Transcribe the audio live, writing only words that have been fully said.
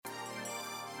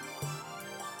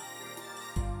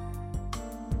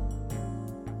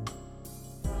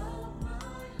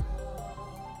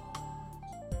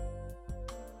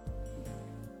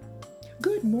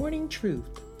Good morning, truth.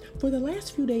 For the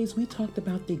last few days, we talked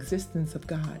about the existence of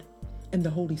God and the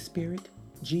Holy Spirit,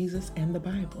 Jesus, and the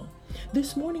Bible.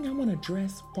 This morning, I want to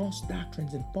address false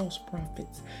doctrines and false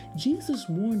prophets. Jesus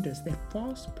warned us that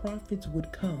false prophets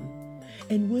would come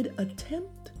and would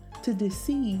attempt to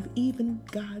deceive even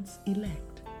God's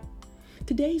elect.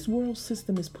 Today's world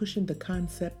system is pushing the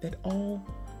concept that all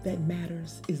that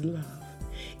matters is love.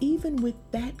 Even with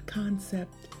that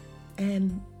concept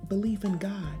and belief in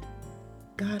God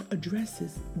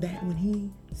addresses that when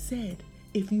he said,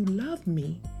 "If you love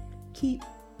me, keep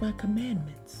my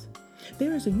commandments."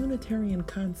 There is a Unitarian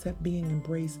concept being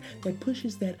embraced that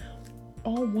pushes that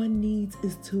all one needs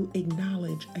is to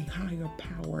acknowledge a higher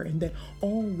power and that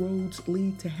all roads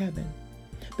lead to heaven.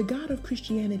 The God of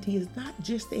Christianity is not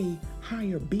just a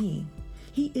higher being.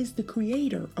 He is the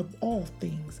creator of all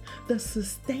things, the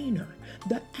sustainer,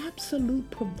 the absolute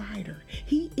provider.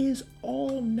 He is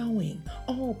all-knowing,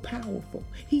 all-powerful.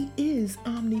 He is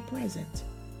omnipresent.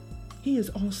 He is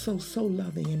also so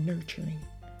loving and nurturing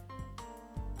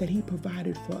that he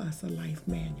provided for us a life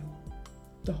manual,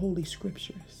 the Holy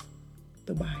Scriptures,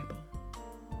 the Bible.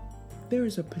 There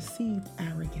is a perceived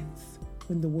arrogance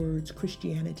when the words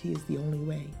Christianity is the only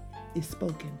way is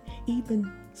spoken.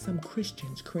 Even some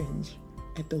Christians cringe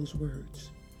at those words.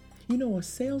 You know, a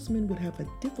salesman would have a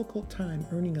difficult time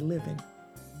earning a living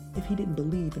if he didn't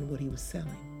believe in what he was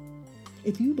selling.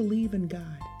 If you believe in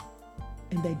God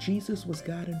and that Jesus was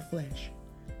God in flesh,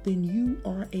 then you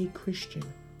are a Christian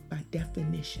by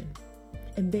definition,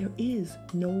 and there is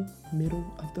no middle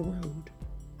of the road.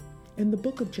 In the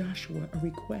book of Joshua, a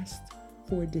request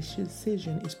for a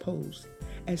decision is posed.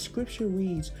 As scripture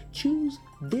reads, "Choose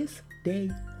this day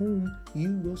whom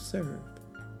you will serve."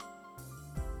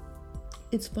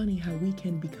 It's funny how we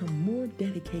can become more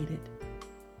dedicated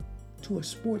to a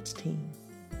sports team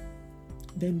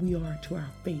than we are to our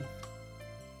faith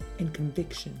and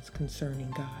convictions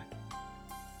concerning God.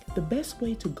 The best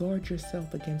way to guard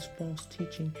yourself against false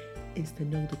teaching is to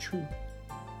know the truth.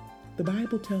 The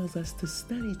Bible tells us to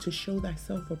study to show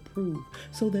thyself approved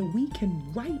so that we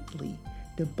can rightly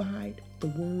divide the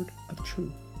word of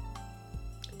truth.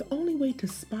 The only way to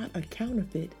spot a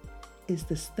counterfeit is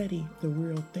to study the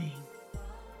real thing.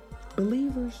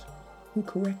 Believers who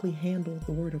correctly handle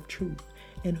the word of truth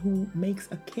and who makes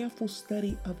a careful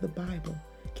study of the Bible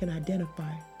can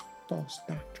identify false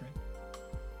doctrine.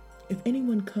 If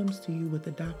anyone comes to you with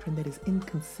a doctrine that is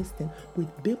inconsistent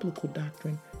with biblical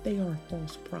doctrine, they are a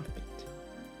false prophet.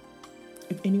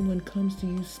 If anyone comes to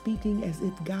you speaking as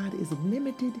if God is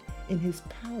limited in his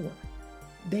power,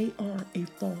 they are a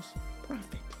false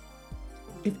prophet.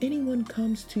 If anyone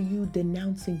comes to you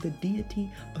denouncing the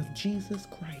deity of Jesus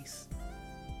Christ,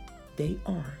 they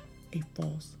are a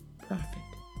false prophet.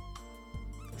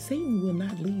 Satan will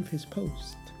not leave his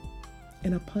post,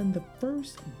 and upon the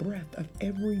first breath of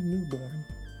every newborn,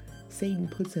 Satan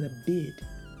puts in a bid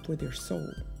for their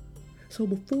soul. So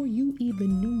before you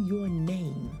even knew your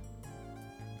name,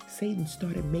 Satan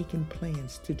started making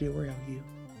plans to derail you.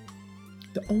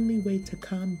 The only way to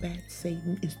combat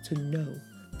Satan is to know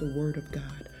the Word of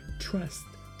God, trust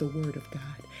the Word of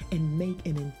God, and make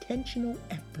an intentional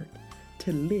effort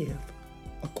to live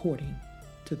according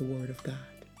to the Word of God.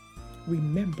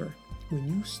 Remember, when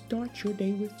you start your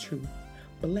day with truth,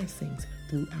 blessings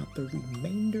throughout the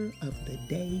remainder of the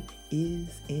day is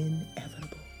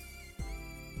inevitable.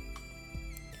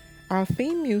 Our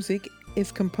theme music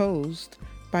is composed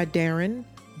by Darren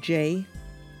J.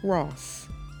 Ross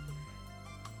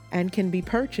and can be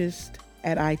purchased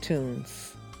at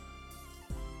iTunes.